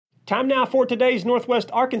Time now for today's Northwest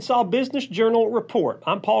Arkansas Business Journal report.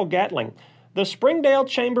 I'm Paul Gatling. The Springdale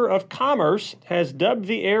Chamber of Commerce has dubbed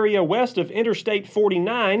the area west of Interstate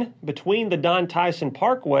 49 between the Don Tyson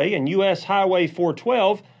Parkway and U.S. Highway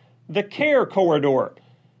 412 the Care Corridor.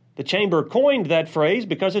 The chamber coined that phrase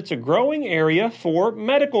because it's a growing area for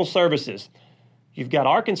medical services. You've got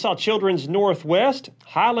Arkansas Children's Northwest,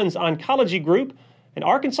 Highlands Oncology Group, and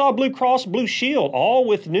Arkansas Blue Cross Blue Shield, all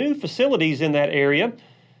with new facilities in that area.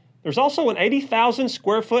 There's also an 80,000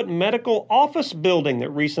 square foot medical office building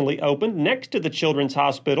that recently opened next to the Children's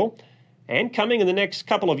Hospital. And coming in the next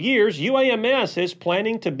couple of years, UAMS is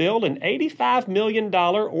planning to build an $85 million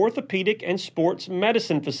orthopedic and sports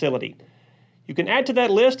medicine facility. You can add to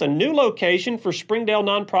that list a new location for Springdale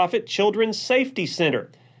nonprofit Children's Safety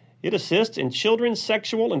Center. It assists in children's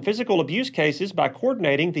sexual and physical abuse cases by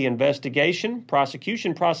coordinating the investigation,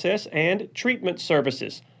 prosecution process, and treatment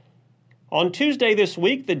services. On Tuesday this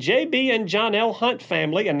week, the J.B. and John L. Hunt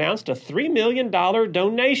family announced a $3 million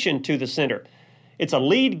donation to the center. It's a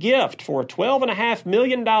lead gift for a $12.5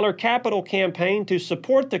 million capital campaign to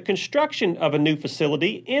support the construction of a new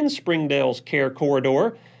facility in Springdale's Care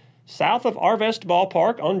Corridor, south of Arvest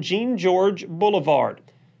Ballpark on Jean George Boulevard.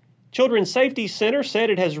 Children's Safety Center said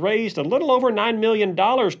it has raised a little over $9 million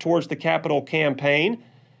towards the capital campaign.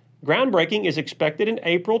 Groundbreaking is expected in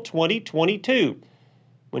April 2022.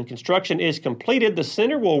 When construction is completed, the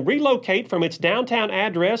center will relocate from its downtown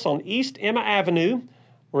address on East Emma Avenue,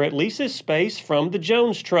 where it leases space from the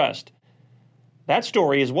Jones Trust. That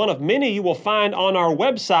story is one of many you will find on our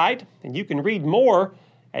website, and you can read more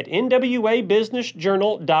at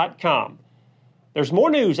nwabusinessjournal.com. There's more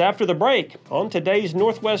news after the break on today's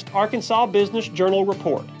Northwest Arkansas Business Journal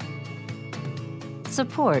report.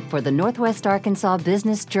 Support for the Northwest Arkansas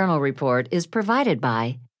Business Journal report is provided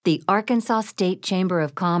by the Arkansas State Chamber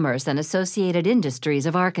of Commerce and Associated Industries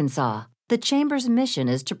of Arkansas. The Chamber's mission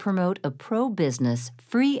is to promote a pro-business,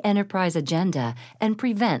 free enterprise agenda and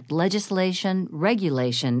prevent legislation,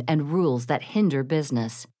 regulation, and rules that hinder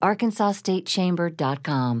business.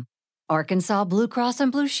 ArkansasStateChamber.com. Arkansas Blue Cross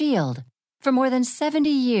and Blue Shield. For more than 70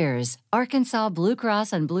 years, Arkansas Blue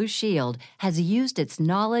Cross and Blue Shield has used its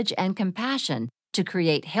knowledge and compassion to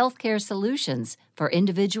create healthcare solutions for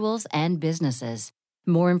individuals and businesses.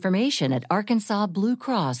 More information at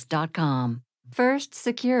arkansasbluecross.com. First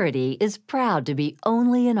Security is proud to be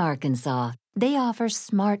only in Arkansas. They offer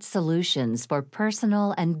smart solutions for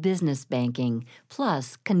personal and business banking,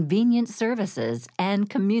 plus convenient services and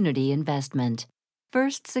community investment.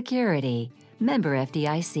 First Security, member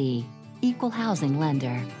FDIC, equal housing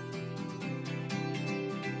lender.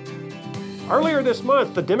 Earlier this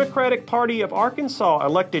month, the Democratic Party of Arkansas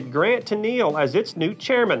elected Grant Tennille as its new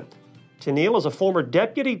chairman. Tennille is a former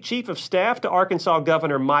deputy chief of staff to Arkansas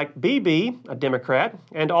Governor Mike Beebe, a Democrat,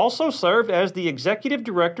 and also served as the executive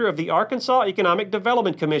director of the Arkansas Economic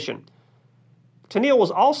Development Commission. Tennille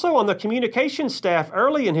was also on the communications staff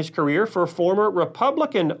early in his career for former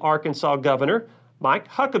Republican Arkansas Governor Mike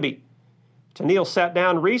Huckabee. Tennille sat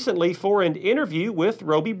down recently for an interview with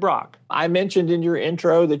Roby Brock. I mentioned in your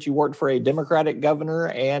intro that you worked for a Democratic governor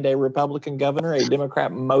and a Republican governor, a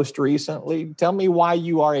Democrat most recently. Tell me why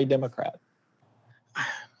you are a Democrat.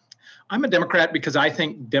 I'm a Democrat because I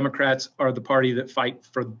think Democrats are the party that fight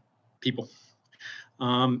for people,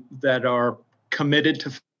 that are committed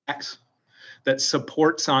to facts, that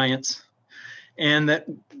support science, and that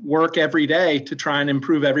work every day to try and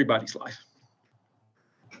improve everybody's life.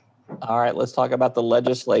 All right, let's talk about the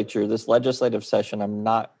legislature. This legislative session, I'm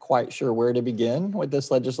not quite sure where to begin with this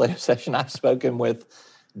legislative session. I've spoken with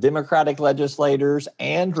Democratic legislators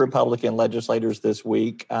and Republican legislators this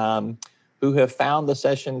week who have found the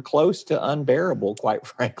session close to unbearable, quite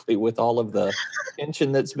frankly, with all of the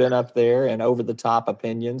tension that's been up there and over-the-top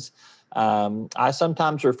opinions. I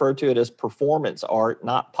sometimes refer to it as performance art,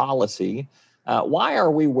 not policy. Why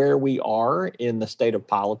are we where we are in the state of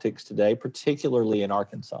politics today, particularly in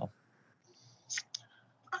Arkansas?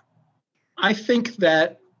 I think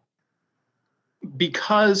that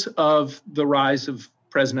because of the rise of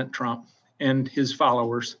President Trump and his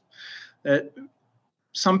followers, that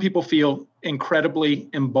some people feel incredibly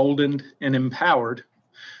emboldened and empowered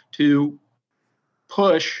to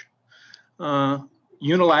push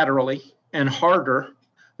unilaterally and harder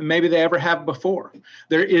than maybe they ever have before.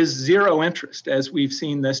 There is zero interest, as we've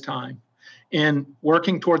seen this time, in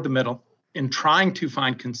working toward the middle, in trying to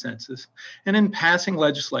find consensus, and in passing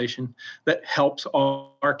legislation that helps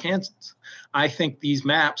all Arkansans. I think these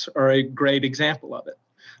maps are a great example of it.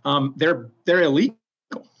 They're illegal.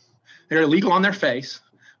 They're illegal on their face.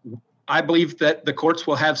 I believe that the courts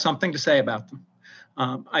will have something to say about them.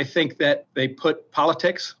 I think that they put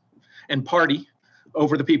politics and party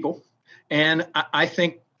over the people. And I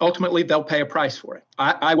think ultimately they'll pay a price for it.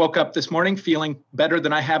 I woke up this morning feeling better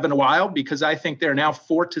than I have in a while because I think there are now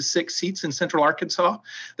 4 to 6 seats in Central Arkansas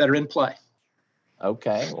that are in play.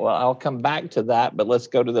 Okay, well, I'll come back to that, but let's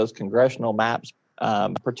go to those congressional maps,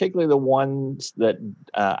 particularly the ones that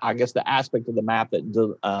I guess the aspect of the map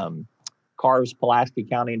that carves Pulaski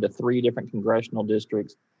County into 3 different congressional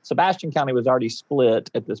districts. Sebastian County was already split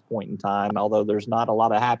at this point in time, although there's not a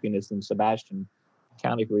lot of happiness in Sebastian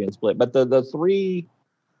County for being split. But the 3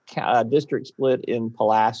 district split in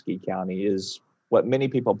Pulaski County is what many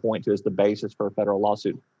people point to as the basis for a federal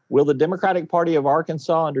lawsuit. Will the Democratic Party of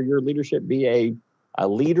Arkansas, under your leadership, be a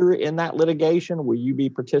leader in that litigation? Will you be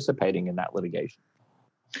participating in that litigation?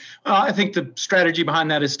 I think the strategy behind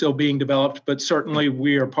that is still being developed, but certainly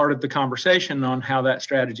we are part of the conversation on how that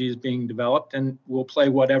strategy is being developed, and we'll play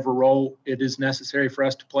whatever role it is necessary for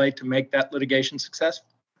us to play to make that litigation successful.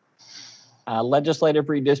 Legislative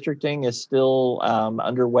redistricting is still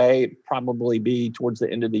underway. It'll probably be towards the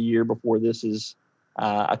end of the year before this is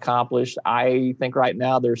accomplished. I think right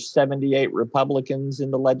now there's 78 Republicans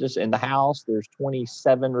in the House. There's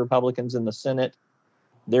 27 Republicans in the Senate.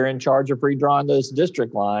 They're in charge of redrawing those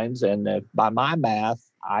district lines. And by my math,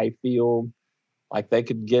 I feel like they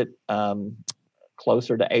could get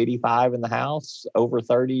closer to 85 in the House, over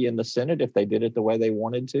 30 in the Senate if they did it the way they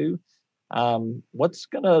wanted to. What's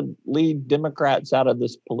going to lead Democrats out of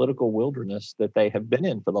this political wilderness that they have been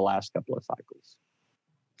in for the last couple of cycles?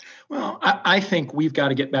 Well, I think we've got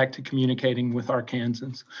to get back to communicating with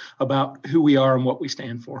Arkansans about who we are and what we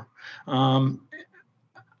stand for.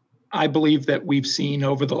 I believe that we've seen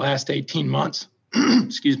over the last 18 months,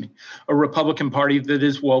 a Republican Party that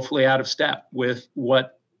is woefully out of step with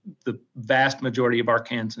what the vast majority of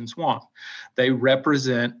Arkansans want. They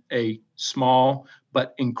represent a small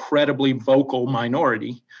but incredibly vocal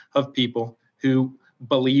minority of people who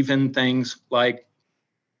believe in things like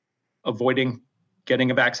avoiding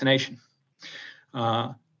getting a vaccination,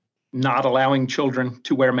 not allowing children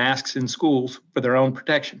to wear masks in schools for their own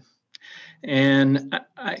protection. And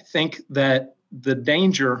I think that the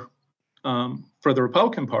danger for the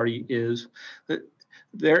Republican Party is that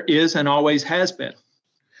there is and always has been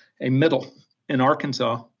a middle in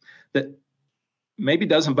Arkansas that maybe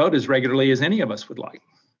doesn't vote as regularly as any of us would like.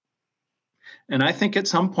 And I think at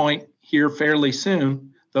some point here fairly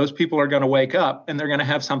soon, those people are going to wake up and they're going to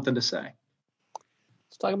have something to say.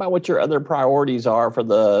 Let's talk about what your other priorities are for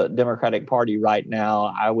the Democratic Party right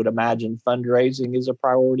now. I would imagine fundraising is a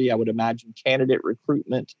priority. I would imagine candidate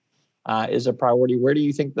recruitment is a priority. Where do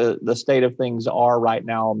you think the state of things are right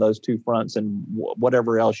now on those 2 fronts, and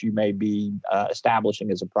whatever else you may be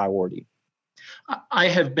establishing as a priority? I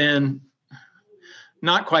have been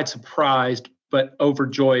not quite surprised, but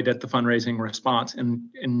overjoyed at the fundraising response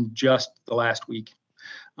in just the last week.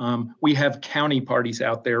 We have county parties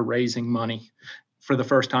out there raising money for the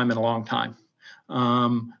first time in a long time.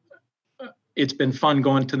 It's been fun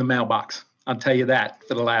going to the mailbox. I'll tell you that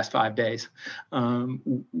for the last 5 days.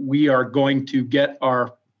 We are going to get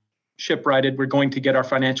our ship righted. We're going to get our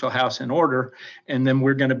financial house in order, and then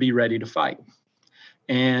we're going to be ready to fight.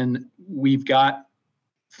 And we've got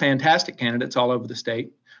fantastic candidates all over the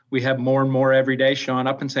state. We have more and more every day showing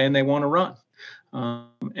up and saying they want to run.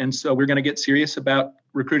 And so we're going to get serious about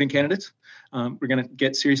recruiting candidates. We're going to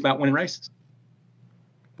get serious about winning races.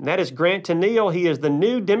 And that is Grant Tennille. He is the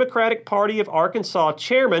new Democratic Party of Arkansas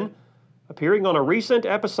chairman, appearing on a recent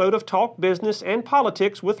episode of Talk Business and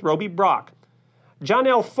Politics with Roby Brock. John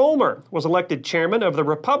L. Fulmer was elected chairman of the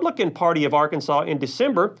Republican Party of Arkansas in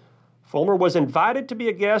December. Fulmer was invited to be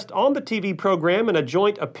a guest on the TV program in a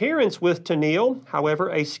joint appearance with Tennille. However,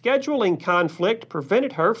 a scheduling conflict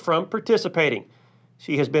prevented her from participating.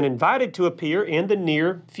 She has been invited to appear in the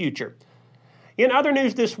near future. In other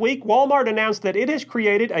news this week, Walmart announced that it has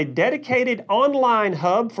created a dedicated online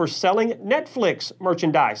hub for selling Netflix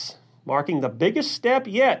merchandise, marking the biggest step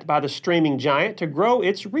yet by the streaming giant to grow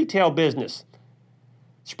its retail business.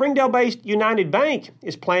 Springdale-based United Bank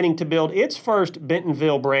is planning to build its first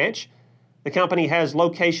Bentonville branch. The company has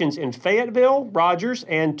locations in Fayetteville, Rogers,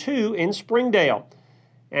 and 2 in Springdale.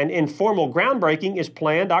 An informal groundbreaking is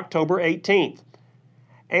planned October 18th.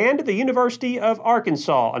 And the University of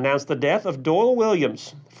Arkansas announced the death of Doyle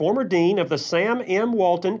Williams, former dean of the Sam M.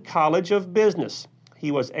 Walton College of Business.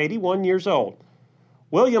 He was 81 years old.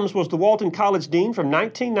 Williams was the Walton College dean from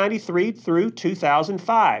 1993 through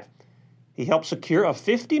 2005. He helped secure a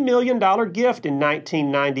 $50 million gift in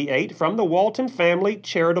 1998 from the Walton Family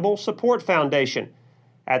Charitable Support Foundation,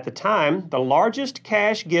 at the time the largest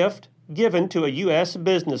cash gift given to a U.S.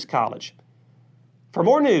 business college. For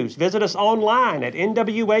more news, visit us online at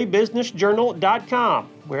nwabusinessjournal.com,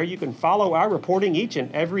 where you can follow our reporting each and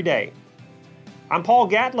every day. I'm Paul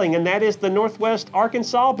Gatling, and that is the Northwest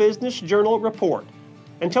Arkansas Business Journal Report.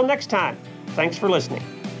 Until next time, thanks for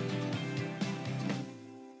listening.